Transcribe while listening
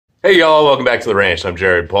Hey y'all, welcome back to the ranch. I'm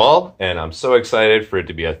Jared Paul, and I'm so excited for it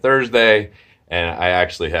to be a Thursday, and I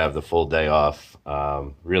actually have the full day off.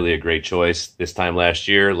 Really a great choice. This time last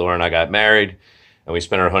year, Laura and I got married, and we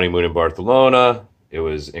spent our honeymoon in Barcelona. It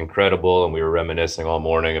was incredible, and we were reminiscing all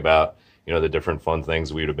morning about, the different fun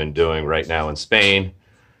things we would have been doing right now in Spain.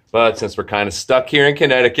 But since we're kind of stuck here in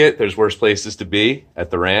Connecticut, there's worse places to be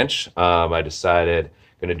at the ranch. I decided I'm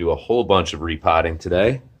going to do a whole bunch of repotting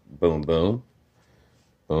today. Boom, boom.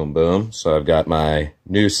 Boom, boom. So I've got my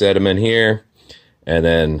new sediment here, and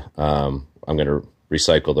then I'm going to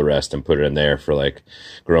recycle the rest and put it in there for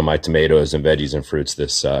grow my tomatoes and veggies and fruits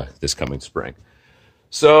this coming spring.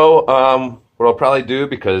 So what I'll probably do,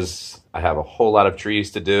 because I have a whole lot of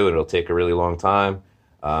trees to do, it'll take a really long time.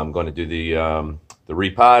 I'm going to do the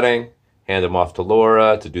repotting, hand them off to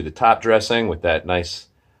Laura to do the top dressing with that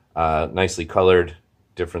nicely colored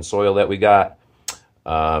different soil that we got.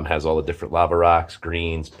 Has all the different lava rocks,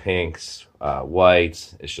 greens, pinks,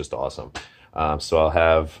 whites. It's just awesome. So I'll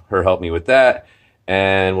have her help me with that,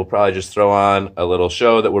 and we'll probably just throw on a little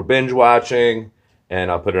show that we're binge watching, and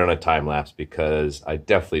I'll put it on a time lapse because I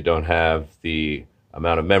definitely don't have the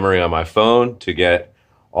amount of memory on my phone to get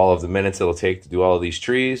all of the minutes it'll take to do all of these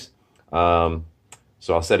trees. So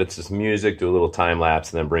I'll set it to some music, do a little time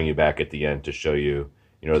lapse, and then bring you back at the end to show you,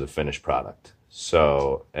 the finished product.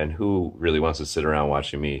 So, and who really wants to sit around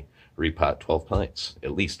watching me repot 12 plants?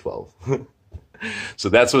 At least 12. So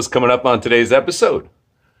that's what's coming up on today's episode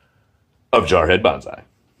of Jarhead Bonsai.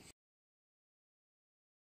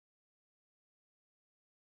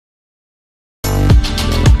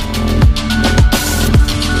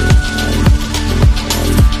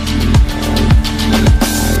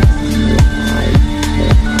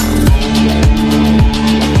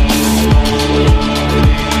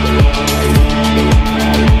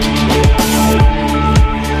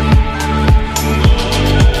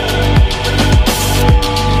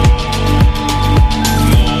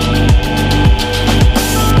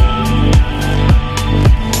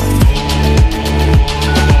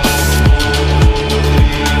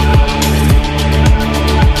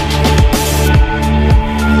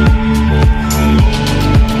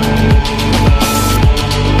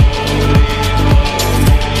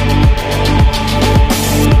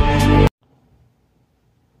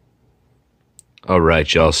 All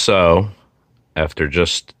right, y'all. So after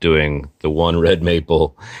just doing the one red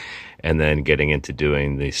maple and then getting into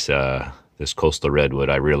doing this coastal redwood,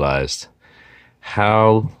 I realized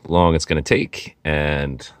how long it's going to take.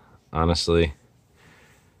 And honestly,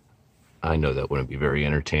 I know that wouldn't be very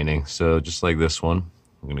entertaining. So just like this one,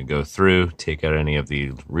 I'm going to go through, take out any of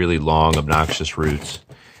the really long, obnoxious roots.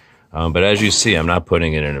 But as you see, I'm not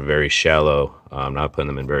putting it in a very shallow, I'm not putting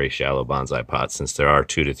them in very shallow bonsai pots since they are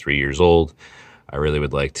 2 to 3 years old. I really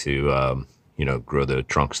would like to, grow the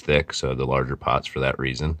trunks thick, so the larger pots for that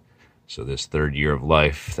reason. So this 3rd year of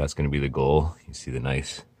life, that's going to be the goal. You see the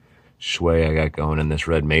nice sway I got going in this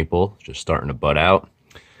red maple, just starting to bud out.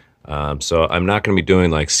 So I'm not going to be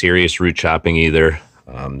doing serious root chopping either.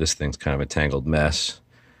 This thing's kind of a tangled mess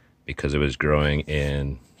because it was growing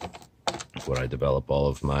in what I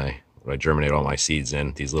germinate all my seeds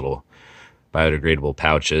in, these little biodegradable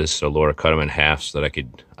pouches. So Laura cut them in half so that I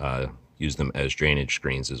could use them as drainage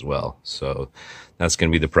screens as well. So that's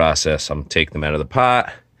going to be the process. I'm going to take them out of the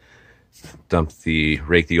pot,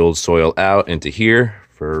 rake the old soil out into here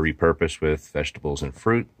for repurpose with vegetables and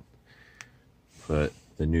fruit. Put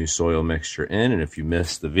the new soil mixture in, and if you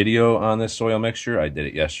missed the video on this soil mixture, I did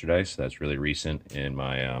it yesterday, so that's really recent in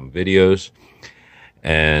my videos.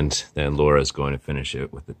 And then Laura is going to finish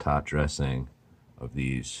it with the top dressing of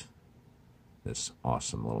this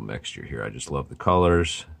awesome little mixture here. I just love the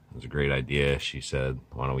colors. It was a great idea. She said,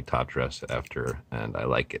 why don't we top dress it after? And I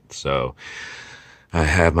like it. So I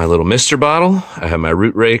have my little mister bottle. I have my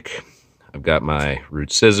root rake. I've got my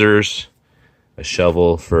root scissors, a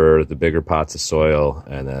shovel for the bigger pots of soil,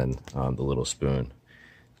 and then the little spoon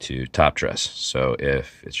to top dress. So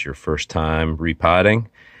if it's your first time repotting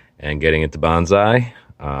and getting into bonsai,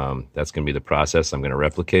 that's going to be the process I'm going to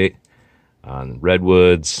replicate. On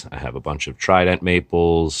redwoods, I have a bunch of trident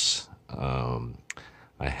maples.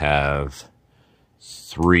 I have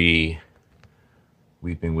 3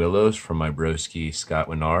 weeping willows from my broski Scott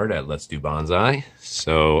Winard at Let's Do Bonsai.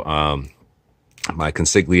 So my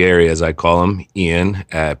consigliere, as I call him, Ian,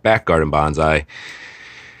 at Back Garden Bonsai,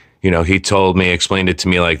 he explained it to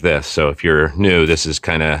me like this. So if you're new, this is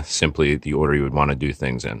kind of simply the order you would want to do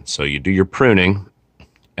things in. So you do your pruning,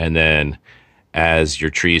 and then as your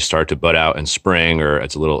trees start to bud out in spring, or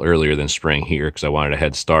it's a little earlier than spring here because I wanted a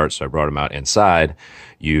head start, so I brought them out inside,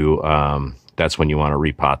 you that's when you want to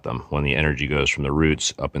repot them, when the energy goes from the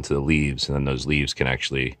roots up into the leaves, and then those leaves can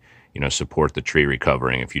actually, support the tree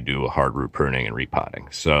recovering if you do a hard root pruning and repotting.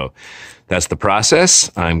 So that's the process.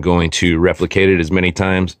 I'm going to replicate it as many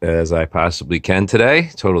times as I possibly can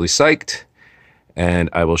today. Totally psyched. And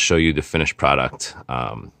I will show you the finished product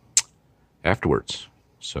afterwards.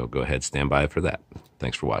 So go ahead, stand by for that.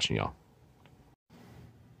 Thanks for watching, y'all.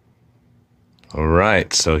 All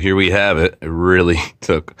right, so here we have it. It really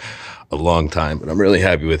took a long time, but I'm really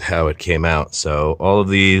happy with how it came out. So all of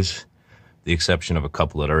these, the exception of a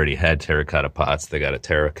couple that already had terracotta pots, they got a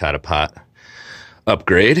terracotta pot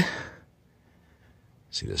upgrade.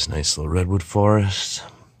 See this nice little redwood forest?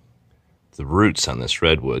 The roots on this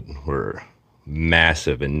redwood were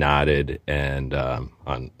massive and knotted, and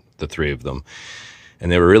on the three of them, and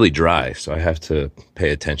they were really dry, so I have to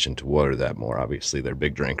pay attention to water that more. Obviously, they're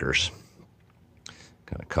big drinkers.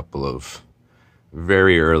 Got a couple of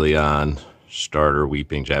very early on starter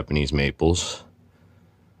weeping Japanese maples.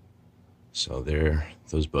 So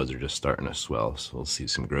those buds are just starting to swell, so we'll see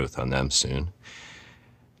some growth on them soon.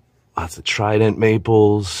 Lots of trident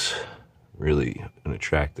maples, really an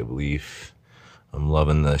attractive leaf. I'm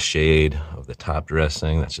loving the shade of the top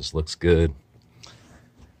dressing, that just looks good.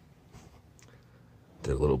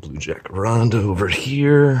 Did a little blue jacaranda over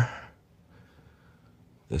here.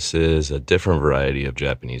 This is a different variety of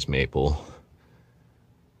Japanese maple.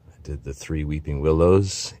 I did the 3 weeping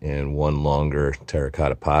willows in one longer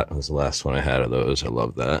terracotta pot. It was the last one I had of those. I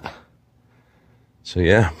love that. So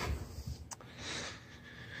yeah.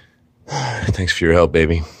 Thanks for your help,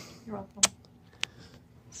 baby. You're welcome.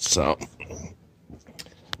 So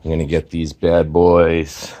I'm gonna get these bad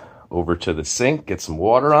boys over to the sink, get some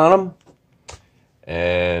water on them,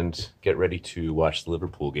 and get ready to watch the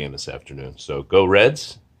Liverpool game this afternoon. So go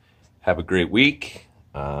Reds. Have a great week.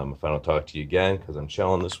 If I don't talk to you again, because I'm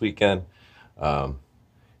chilling this weekend,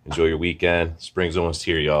 enjoy your weekend. Spring's almost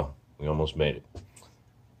here, y'all. We almost made it.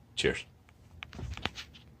 Cheers.